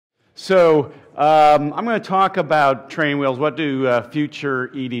I'm going to talk about training wheels. What do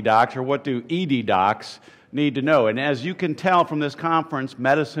future ED docs or what do ED docs need to know? And as you can tell from this conference,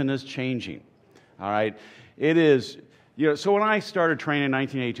 medicine is changing. All right, it is. So when I started training in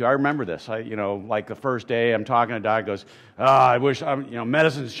 1982, I remember this. Like the first day, I'm talking to a doc, goes, I wish,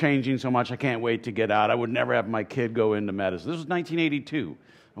 medicine's changing so much, I can't wait to get out. I would never have my kid go into medicine. This was 1982,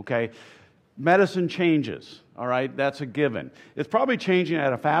 okay? Medicine changes, all right? That's a given. It's probably changing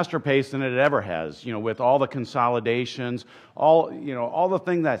at a faster pace than it ever has, with all the consolidations, all the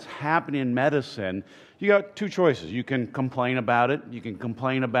thing that's happening in medicine. You got two choices. You can complain about it. You can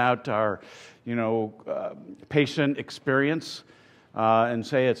complain about our patient experience and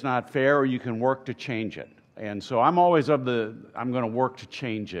say it's not fair, or you can work to change it. And so I'm always I'm going to work to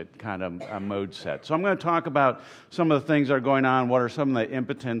change it kind of mode set. So I'm going to talk about some of the things that are going on, what are some of the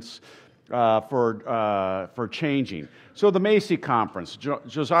impotents for changing. So the Macy Conference,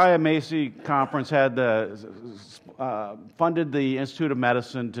 Josiah Macy Conference had funded the Institute of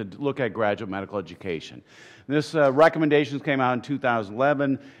Medicine to look at graduate medical education. This recommendations came out in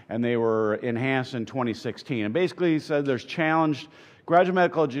 2011, and they were enhanced in 2016. And basically said graduate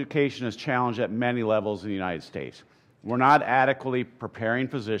medical education is challenged at many levels in the United States. We're not adequately preparing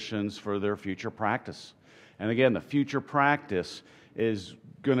physicians for their future practice. And again, the future practice is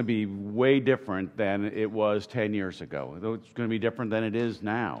going to be way different than it was 10 years ago. It's going to be different than it is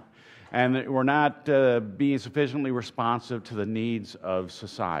now. And we're not being sufficiently responsive to the needs of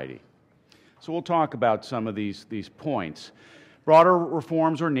society. So we'll talk about some of these points. Broader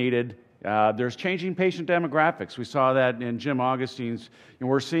reforms are needed. There's changing patient demographics. We saw that in Jim Augustine's.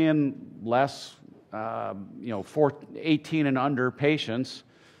 We're seeing less, 18 and under patients.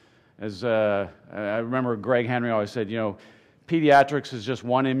 As I remember Greg Henry always said, pediatrics is just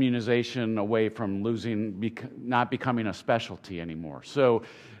one immunization away from not becoming a specialty anymore. So,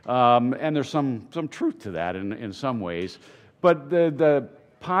 and there's some truth to that in some ways. But the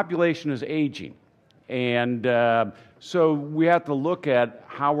population is aging, and so we have to look at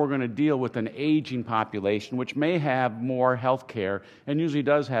how we're going to deal with an aging population, which may have more health care and usually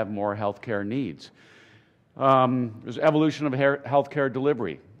does have more health care needs. There's evolution of health care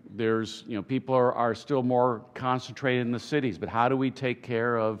delivery. There's, people are still more concentrated in the cities, but how do we take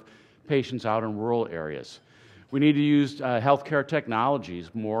care of patients out in rural areas? We need to use healthcare technologies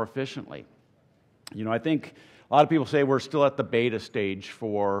more efficiently. I think a lot of people say we're still at the beta stage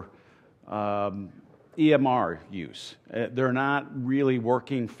for EMR use. They're not really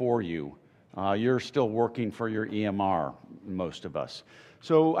working for you. You're still working for your EMR, most of us.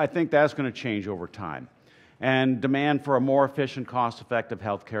 So I think that's going to change over time. And demand for a more efficient, cost-effective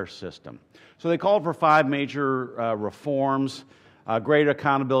healthcare system. So they called for 5 major reforms: greater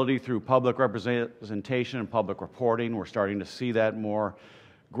accountability through public representation and public reporting. We're starting to see that more.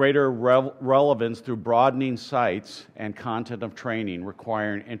 Greater relevance through broadening sites and content of training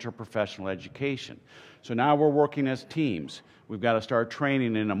requiring interprofessional education. So now we're working as teams. We've got to start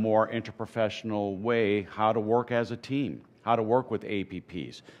training in a more interprofessional way how to work as a team, how to work with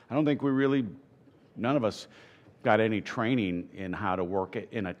APPs. I don't think none of us got any training in how to work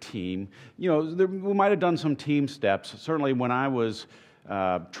in a team. We might have done some team steps. Certainly when I was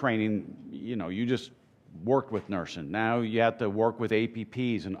training, you just worked with nursing. Now you have to work with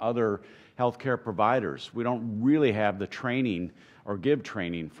APPs and other healthcare providers. We don't really have the training or give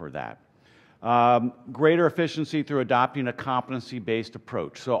training for that. Greater efficiency through adopting a competency-based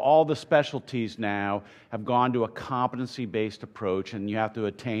approach. So all the specialties now have gone to a competency-based approach, and you have to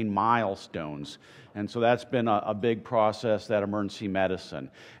attain milestones. And so that's been a big process, that emergency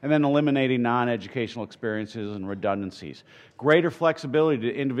medicine. And then eliminating non-educational experiences and redundancies. Greater flexibility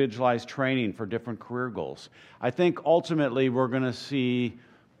to individualize training for different career goals. I think ultimately we're going to see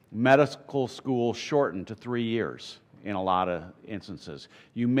medical school shortened to 3 years in a lot of instances.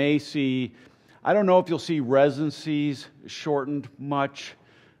 You may see, I don't know if you'll see residencies shortened much,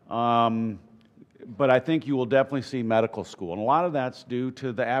 but I think you will definitely see medical school. And a lot of that's due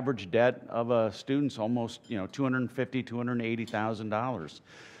to the average debt of a student's almost, $250,000,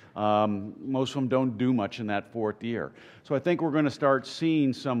 $280,000. Most of them don't do much in that 4th year. So I think we're going to start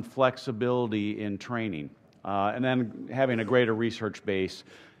seeing some flexibility in training, and then having a greater research base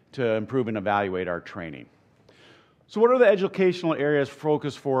to improve and evaluate our training. So what are the educational areas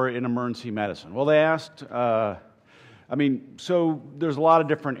focused for in emergency medicine? Well, they asked, so there's a lot of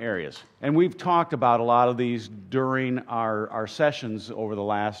different areas. And we've talked about a lot of these during our sessions over the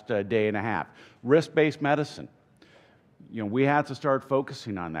last day and a half. Risk-based medicine. We have to start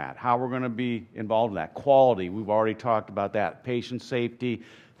focusing on that, how we're going to be involved in that. Quality, we've already talked about that. Patient safety,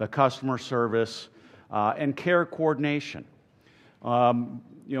 the customer service, and care coordination.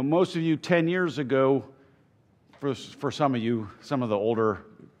 Most of you 10 years ago, for some of you, some of the older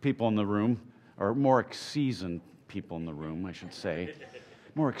people in the room, or more seasoned people in the room, I should say,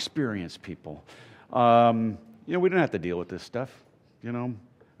 more experienced people, we didn't have to deal with this stuff,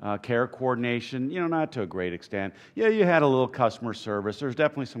 care coordination, not to a great extent. Yeah, you had a little customer service. There's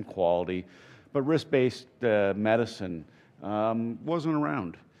definitely some quality, but risk-based medicine wasn't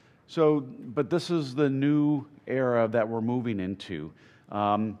around. But this is the new era that we're moving into,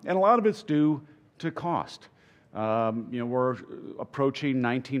 and a lot of it's due to cost. We're approaching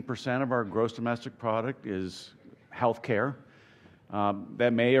 19% of our gross domestic product is healthcare.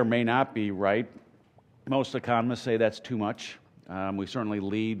 That may or may not be right. Most economists say that's too much. We certainly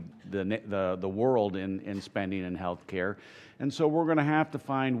lead the world in spending in healthcare, and so we're going to have to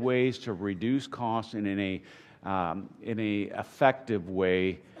find ways to reduce costs in a effective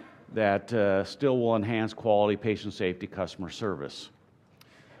way that still will enhance quality, patient safety, customer service.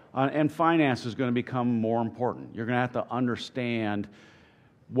 And finance is going to become more important. You're going to have to understand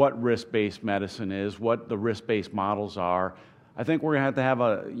what risk-based medicine is, what the risk-based models are. I think we're going to have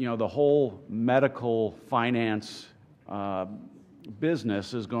the whole medical finance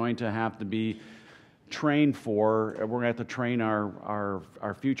business is going to have to be trained for. We're going to have to train our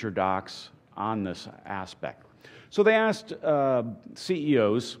future docs on this aspect. So they asked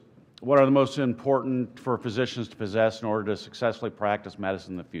CEOs, what are the most important for physicians to possess in order to successfully practice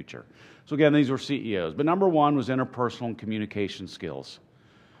medicine in the future? So again, these were CEOs. But number one was interpersonal and communication skills.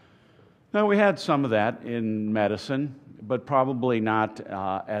 Now, we had some of that in medicine, but probably not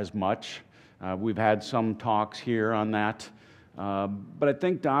as much. We've had some talks here on that. But I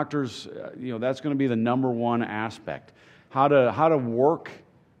think doctors, that's going to be the number one aspect. How to work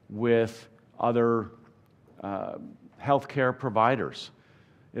with other healthcare providers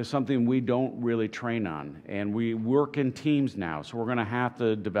is something we don't really train on, and we work in teams now, so we're going to have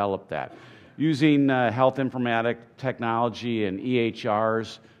to develop that. Using health informatic technology and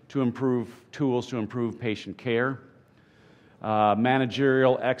EHRs to improve tools to improve patient care,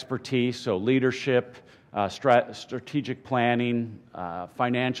 managerial expertise, so leadership, strategic planning,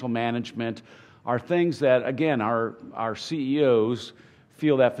 financial management are things that, again, our CEOs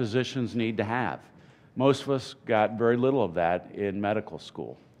feel that physicians need to have. Most of us got very little of that in medical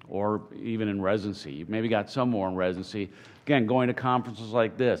school or even in residency. You maybe got some more in residency. Again, going to conferences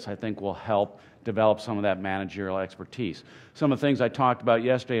like this, I think, will help develop some of that managerial expertise. Some of the things I talked about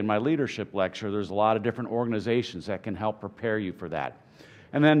yesterday in my leadership lecture, there's a lot of different organizations that can help prepare you for that.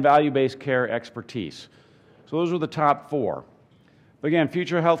 And then value-based care expertise. So those are the top four. But again,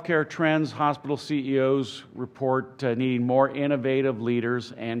 future healthcare trends, hospital CEOs report needing more innovative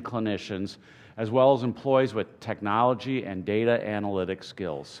leaders and clinicians, as well as employees with technology and data analytic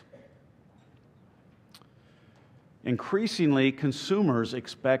skills. Increasingly, consumers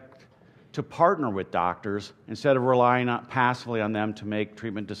expect to partner with doctors instead of relying passively on them to make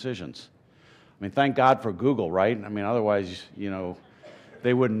treatment decisions. I mean, thank God for Google, right? I mean, otherwise,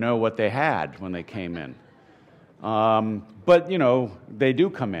 they wouldn't know what they had when they came in. But, they do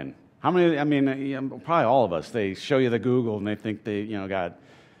come in. How many, probably all of us, they show you the Google and they think they, got,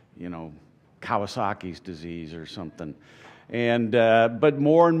 Kawasaki's disease or something. And, but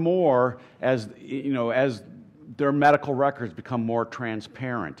more and more, as their medical records become more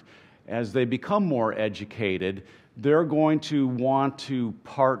transparent, as they become more educated, they're going to want to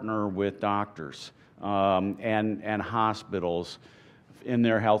partner with doctors and hospitals in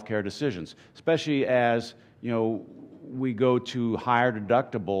their healthcare decisions, especially as, we go to higher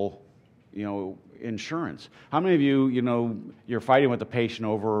deductible, insurance. How many of you, you're fighting with the patient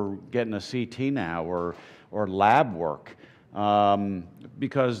over getting a CT now or lab work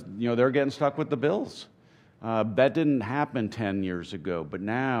because, they're getting stuck with the bills. That didn't happen 10 years ago, but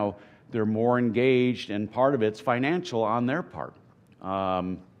now they're more engaged, and part of it's financial on their part.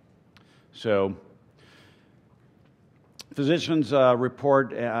 So physicians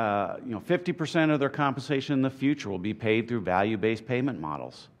report 50% of their compensation in the future will be paid through value-based payment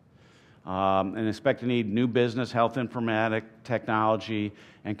models. And expect to need new business, health informatic, technology,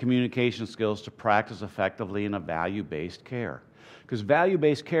 and communication skills to practice effectively in a value-based care. Because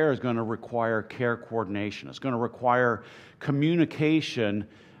value-based care is going to require care coordination. It's going to require communication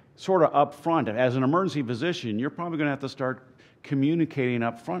sort of up front. As an emergency physician, you're probably going to have to start communicating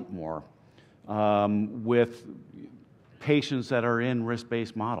up front more with patients that are in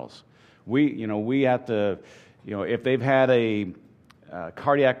risk-based models. We have to, if they've had a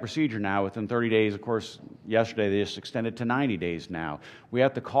cardiac procedure now within 30 days, of course, yesterday they just extended to 90 days now. We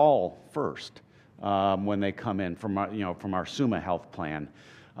have to call first when they come in from our SUMA health plan.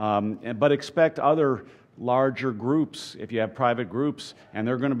 But expect other larger groups, if you have private groups, and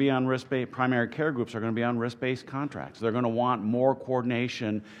they're going to be on risk-based, primary care groups are going to be on risk-based contracts. They're going to want more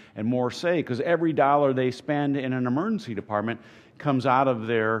coordination and more say, because every dollar they spend in an emergency department comes out of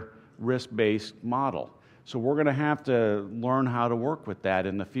their risk-based model. So we're going to have to learn how to work with that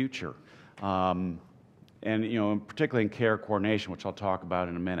in the future. And particularly in care coordination, which I'll talk about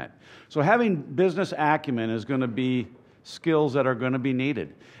in a minute. So having business acumen is going to be skills that are going to be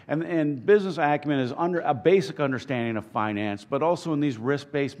needed. And business acumen is a basic understanding of finance, but also in these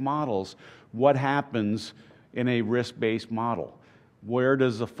risk-based models, what happens in a risk-based model? Where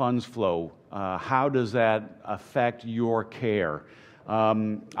does the funds flow? How does that affect your care?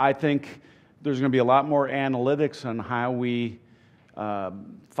 I think there's going to be a lot more analytics on how we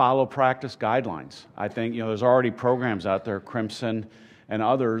follow practice guidelines. I think there's already programs out there. Crimson and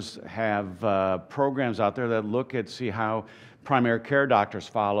others have programs out there that look at see how primary care doctors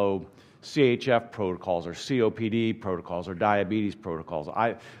follow CHF protocols or COPD protocols or diabetes protocols.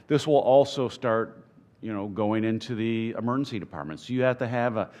 This will also start going into the emergency departments. You have to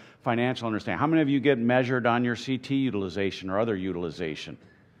have a financial understanding. How many of you get measured on your CT utilization or other utilization?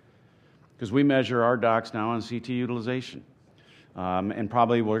 Because we measure our docs now on CT utilization. And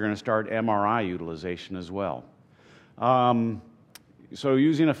probably we're going to start MRI utilization as well. So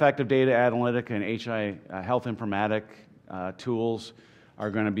using effective data analytic and health informatic tools are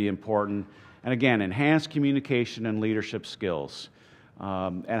going to be important. And again, enhanced communication and leadership skills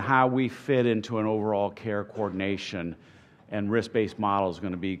and how we fit into an overall care coordination and risk-based model is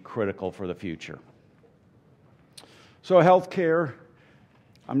going to be critical for the future. So healthcare,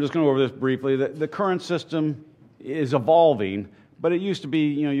 I'm just going to go over this briefly. The current system is evolving, but it used to be,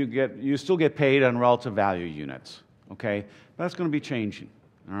 you still get paid on relative value units, okay? That's going to be changing,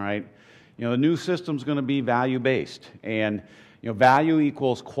 all right? The new system's going to be value-based, and value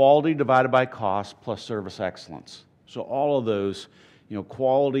equals quality divided by cost plus service excellence. So all of those,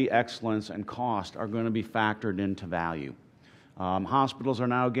 quality, excellence, and cost are going to be factored into value. Hospitals are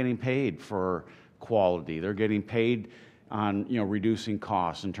now getting paid for quality. They're getting paid on reducing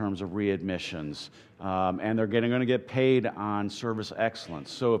costs in terms of readmissions, and they're going to get paid on service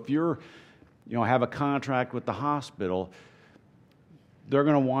excellence. So if you're have a contract with the hospital, they're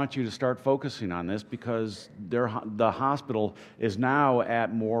going to want you to start focusing on this because the hospital is now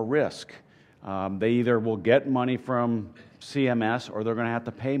at more risk. They either will get money from CMS or they're going to have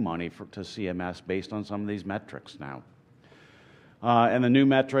to pay money to CMS based on some of these metrics now. And the new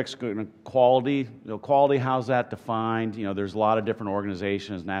metrics, quality, quality, how's that defined? There's a lot of different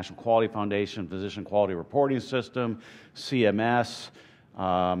organizations, National Quality Foundation, Physician Quality Reporting System, CMS,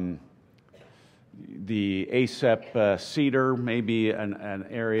 the ACEP CEDAR may be an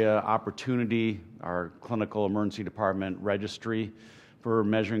area opportunity, our clinical emergency department registry for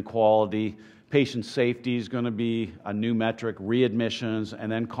measuring quality. Patient safety is going to be a new metric, readmissions,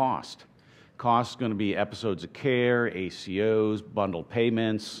 and then cost. Cost is going to be episodes of care, ACOs, bundled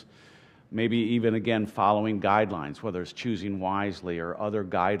payments, maybe even, again, following guidelines, whether it's choosing wisely or other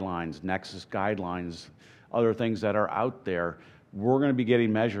guidelines, Nexus guidelines, other things that are out there. We're going to be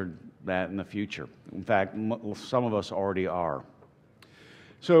getting measured that in the future. In fact, some of us already are.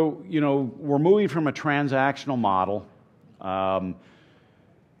 So, we're moving from a transactional model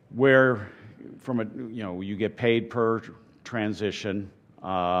where you get paid per transition,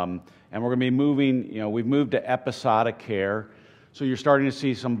 and we're going to be moving, we've moved to episodic care. So you're starting to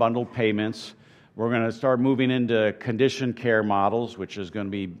see some bundled payments. We're going to start moving into condition care models, which is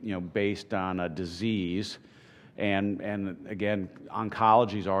going to be, based on a disease. And again,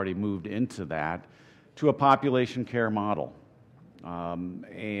 oncology's already moved into that, to a population care model. We're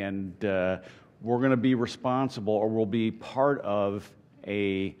going to be responsible, or we'll be part of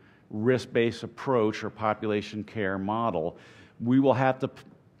a risk-based approach or population care model. We will have to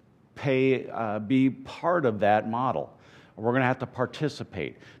be part of that model. We're going to have to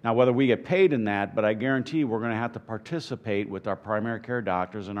participate. Now, whether we get paid in that, but I guarantee we're going to have to participate with our primary care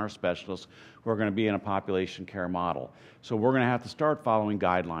doctors and our specialists who are going to be in a population care model. So we're going to have to start following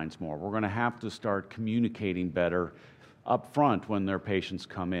guidelines more. We're going to have to start communicating better up front when their patients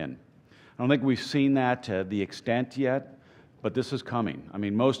come in. I don't think we've seen that to the extent yet, but this is coming. I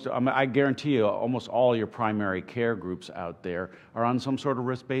mean, I guarantee you almost all your primary care groups out there are on some sort of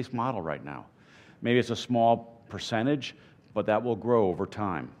risk-based model right now. Maybe it's a small percentage, but that will grow over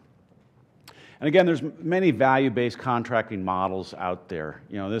time. And again, there's many value-based contracting models out there.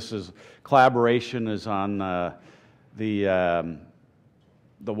 Collaboration is on the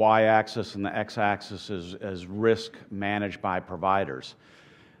y-axis, and the x-axis is risk managed by providers.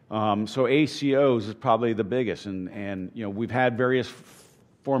 So ACOs is probably the biggest, and we've had various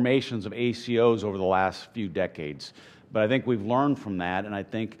formations of ACOs over the last few decades. But I think we've learned from that, and I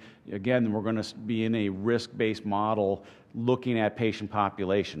think, again, we're going to be in a risk-based model looking at patient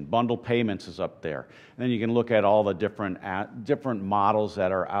population. Bundled payments is up there. And then you can look at all the different models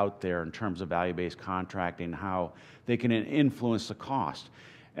that are out there in terms of value-based contracting, how they can influence the cost.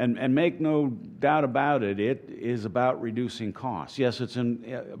 And make no doubt about it, it is about reducing costs. Yes, it's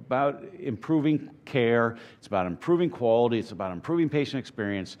about improving care, it's about improving quality, it's about improving patient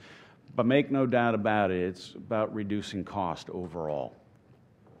experience, but make no doubt about it, it's about reducing cost overall.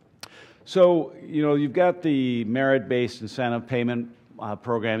 So, you've got the merit-based incentive payment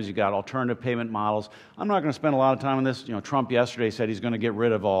programs, you've got alternative payment models. I'm not going to spend a lot of time on this. Trump yesterday said he's going to get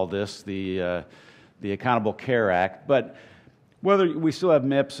rid of all this, the Accountable Care Act, but whether we still have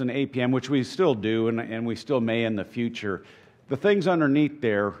MIPS and APM, which we still do, and we still may in the future, the things underneath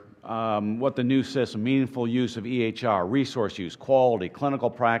there, what the new system, meaningful use of EHR, resource use, quality, clinical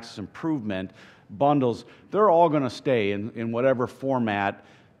practice improvement, bundles, they're all going to stay in whatever format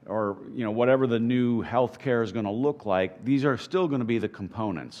or whatever the new healthcare is going to look like. These are still going to be the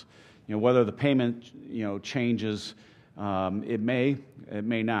components. Whether the payment changes, it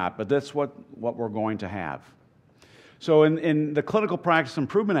may not, but that's what we're going to have. So in the clinical practice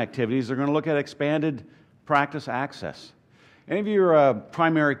improvement activities, they're going to look at expanded practice access. Any of your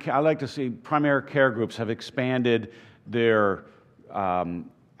I like to see primary care groups have expanded their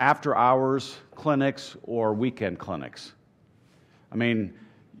after-hours clinics or weekend clinics. I mean,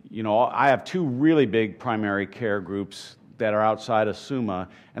 I have two really big primary care groups that are outside of SUMA,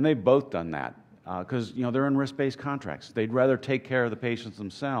 and they've both done that because, they're in risk-based contracts. They'd rather take care of the patients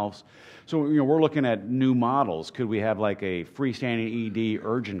themselves. So, we're looking at new models. Could we have like a freestanding ED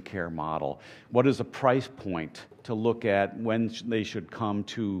urgent care model? What is the price point to look at when they should come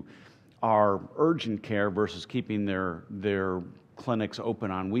to our urgent care versus keeping their clinics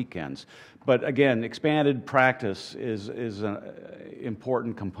open on weekends? But again, expanded practice is an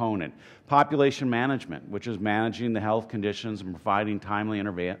important component. Population management, which is managing the health conditions and providing timely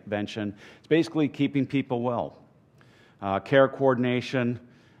intervention. It's basically keeping people well. Care coordination,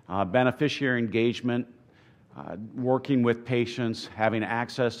 beneficiary engagement, working with patients, having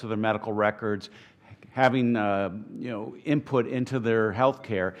access to their medical records, having input into their health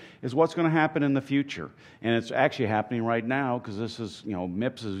care is what's going to happen in the future. And it's actually happening right now because this is,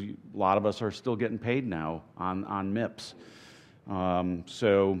 MIPS is, a lot of us are still getting paid now on MIPS. And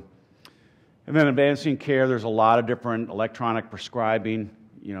then advancing care, there's a lot of different electronic prescribing.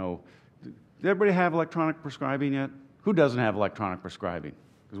 Does everybody have electronic prescribing yet? Who doesn't have electronic prescribing?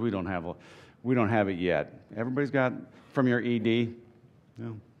 Because we don't have it yet. Everybody's got from your ED? No,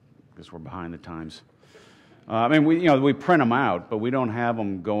 I guess we're behind the times. We print them out, but we don't have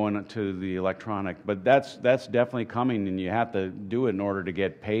them going to the electronic. But that's definitely coming, and you have to do it in order to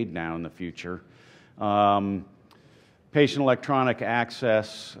get paid now in the future. Patient electronic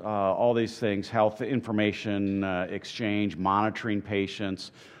access, all these things, health information exchange, monitoring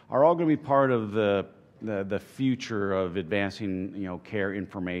patients, are all going to be part of the future of advancing care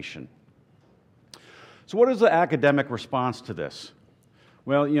information. So what is the academic response to this?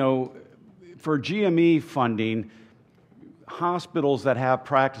 Well, for GME funding, hospitals that have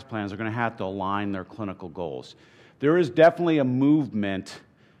practice plans are going to have to align their clinical goals. There is definitely a movement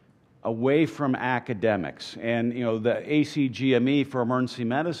away from academics, and the ACGME for emergency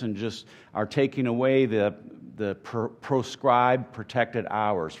medicine just are taking away the proscribed protected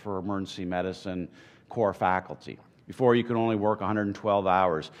hours for emergency medicine core faculty. Before, you could only work 112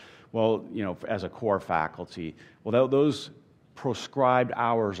 hours. Well, as a core faculty, well, those proscribed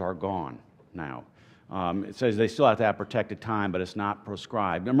hours are gone now. It says they still have to have protected time, but it's not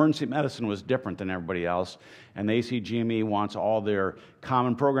proscribed. Emergency medicine was different than everybody else, and the ACGME wants all their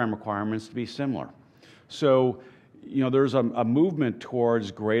common program requirements to be similar. So, there's a movement towards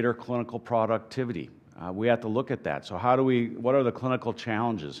greater clinical productivity. We have to look at that. So what are the clinical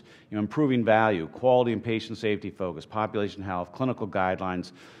challenges? Improving value, quality and patient safety focus, population health, clinical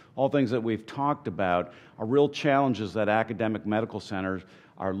guidelines, all things that we've talked about are real challenges that academic medical centers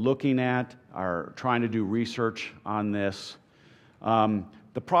are looking at, are trying to do research on this.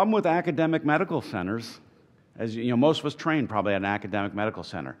 The problem with academic medical centers, as most of us train probably at an academic medical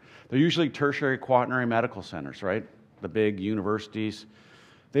center. They're usually tertiary, quaternary medical centers, right? The big universities.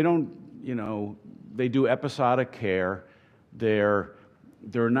 They don't, they do episodic care. They're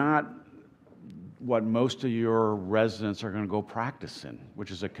not what most of your residents are going to go practice in, which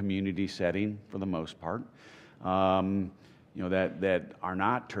is a community setting for the most part. that are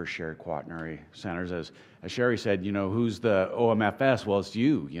not tertiary quaternary centers. As Sherry said, who's the OMFS? Well, it's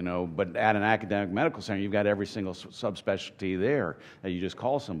you, but at an academic medical center, you've got every single subspecialty there that you just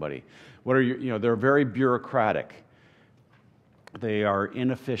call somebody. What are they're very bureaucratic. They are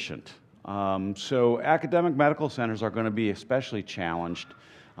inefficient. So academic medical centers are going to be especially challenged.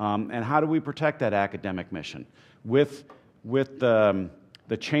 And how do we protect that academic mission? With the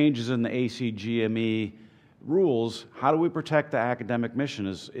changes in the ACGME rules, how do we protect the academic mission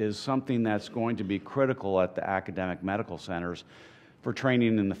is something that's going to be critical at the academic medical centers for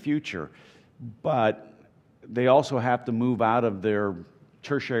training in the future. But they also have to move out of their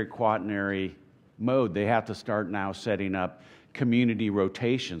tertiary quaternary mode. They have to start now setting up community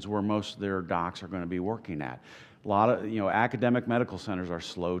rotations where most of their docs are going to be working at. A lot of academic medical centers are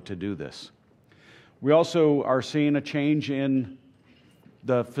slow to do this. We also are seeing a change in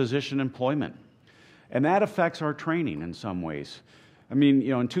the physician employment, and that affects our training in some ways. I mean,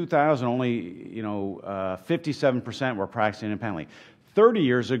 in 2000, only 57% were practicing independently. 30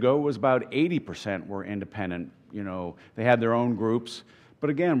 years ago, it was about 80% were independent. They had their own groups. But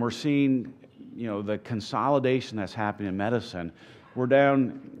again, we're seeing the consolidation that's happening in medicine. We're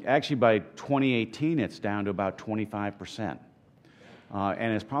down, actually by 2018, it's down to about 25%.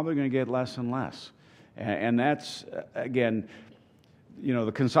 And it's probably going to get less and less. And that's, again,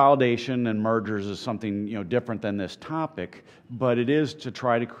 the consolidation and mergers is something, different than this topic, but it is to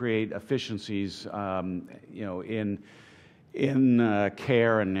try to create efficiencies, in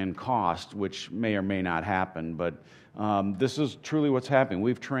care and in cost, which may or may not happen. But this is truly what's happening.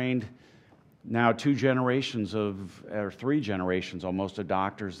 We've trained now 2 generations or 3 generations almost of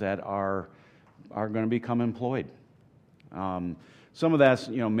doctors that are going to become employed. Some of that's,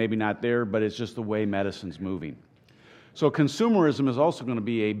 maybe not there, but it's just the way medicine's moving. So consumerism is also going to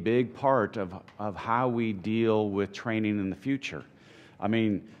be a big part of how we deal with training in the future. I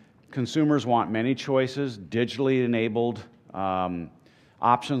mean, consumers want many choices, digitally enabled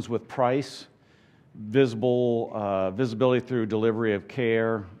options with price, visibility through delivery of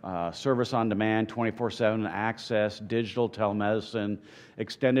care, service on demand, 24/7 access, digital telemedicine,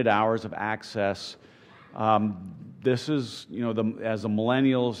 extended hours of access. This is, as the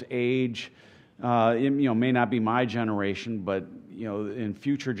millennials age, it, may not be my generation, but, in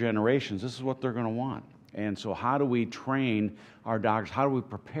future generations, this is what they're going to want. And so how do we train our doctors? How do we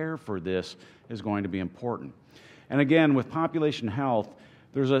prepare for this is going to be important. And again, with population health,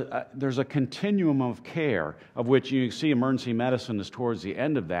 there's a continuum of care, of which you see emergency medicine is towards the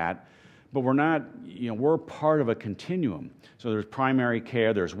end of that, but we're not, we're part of a continuum. So there's primary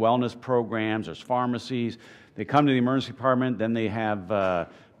care, there's wellness programs, there's pharmacies. They come to the emergency department, then they have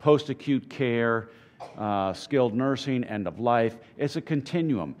post-acute care, skilled nursing, end of life. It's a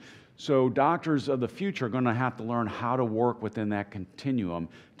continuum. So doctors of the future are going to have to learn how to work within that continuum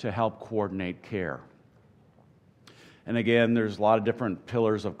to help coordinate care. And again, there's a lot of different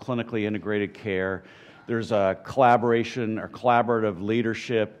pillars of clinically integrated care. There's a collaboration or collaborative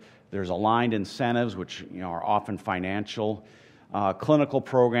leadership. There's aligned incentives, which are often financial. Clinical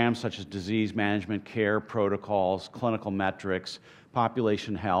programs such as disease management, care protocols, clinical metrics,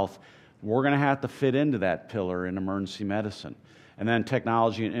 population health. We're going to have to fit into that pillar in emergency medicine. And then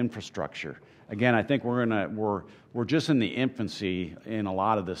technology and infrastructure. Again, I think we're just in the infancy in a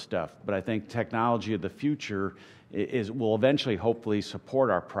lot of this stuff, but I think technology of the future will eventually hopefully support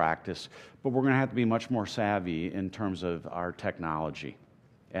our practice, but we're going to have to be much more savvy in terms of our technology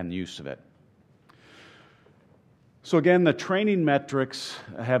and use of it. So again, the training metrics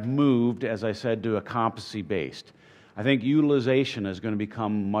have moved, as I said, to a competency-based. I think utilization is going to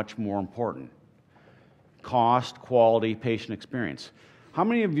become much more important. Cost, quality, patient experience. How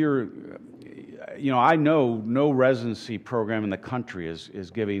many of your, I know no residency program in the country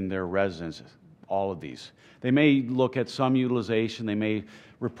is giving their residents all of these. They may look at some utilization, they may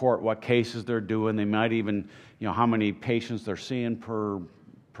report what cases they're doing, they might even, how many patients they're seeing per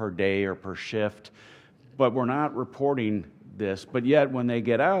day or per shift, but we're not reporting this, but yet when they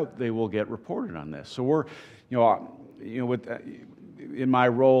get out, they will get reported on this. So we're, in my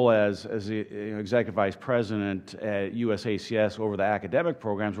role as the Executive Vice President at USACS over the academic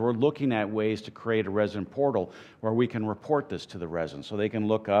programs, we're looking at ways to create a resident portal where we can report this to the residents so they can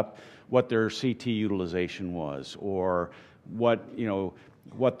look up what their CT utilization was or what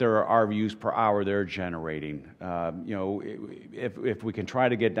their RVUs per hour they're generating. If we can try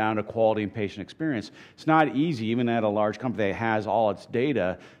to get down to quality and patient experience, it's not easy, even at a large company that has all its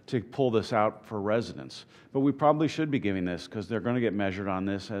data, to pull this out for residents. But we probably should be giving this because they're going to get measured on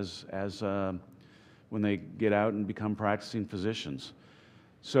this as when they get out and become practicing physicians.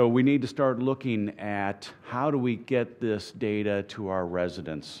 So we need to start looking at how do we get this data to our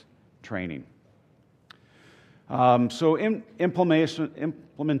residents training.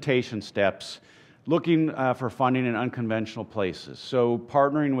 Implementation steps, looking for funding in unconventional places. So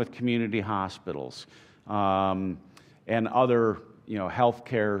partnering with community hospitals and other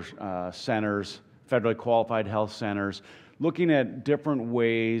healthcare centers, federally qualified health centers, looking at different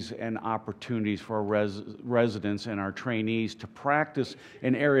ways and opportunities for our residents and our trainees to practice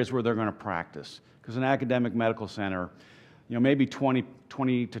in areas where they're going to practice. Because an academic medical center, maybe 20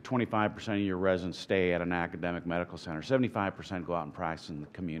 to 25% of your residents stay at an academic medical center. 75% go out and practice in the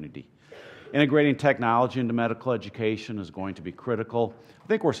community. Integrating technology into medical education is going to be critical. I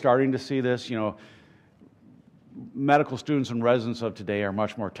think we're starting to see this. Medical students and residents of today are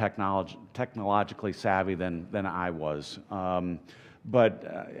much more technologically savvy than I was.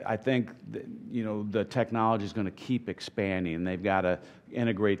 But I think the technology is going to keep expanding, and they've got to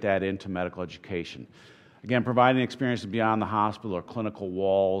integrate that into medical education. Again, providing experiences beyond the hospital or clinical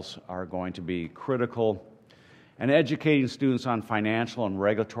walls are going to be critical. And educating students on financial and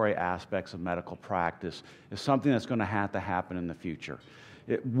regulatory aspects of medical practice is something that's going to have to happen in the future.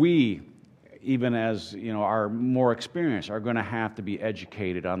 We, even as are more experienced, are going to have to be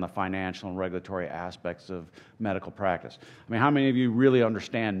educated on the financial and regulatory aspects of medical practice. I mean, how many of you really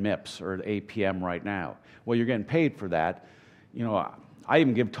understand MIPS or APM right now? Well, you're getting paid for that. I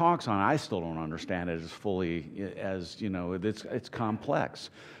even give talks on it. I still don't understand it as fully as, it's complex.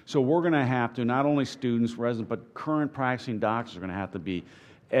 So we're going to have to, not only students, residents, but current practicing doctors are going to have to be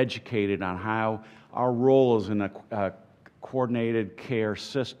educated on how our role is in a coordinated care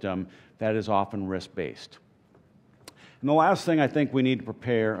system that is often risk-based. And the last thing I think we need to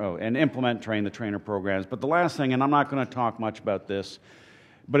prepare, and implement train the trainer programs, but the last thing, and I'm not going to talk much about this,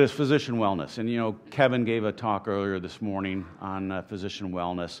 but it's physician wellness. And Kevin gave a talk earlier this morning on physician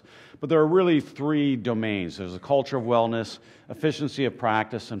wellness. But there are really three domains. There's a culture of wellness, efficiency of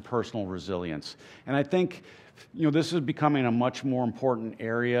practice, and personal resilience. And I think this is becoming a much more important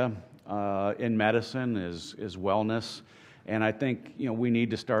area in medicine is wellness. And I think we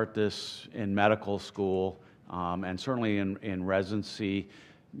need to start this in medical school and certainly in residency,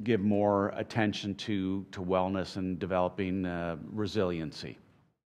 give more attention to wellness and developing resiliency.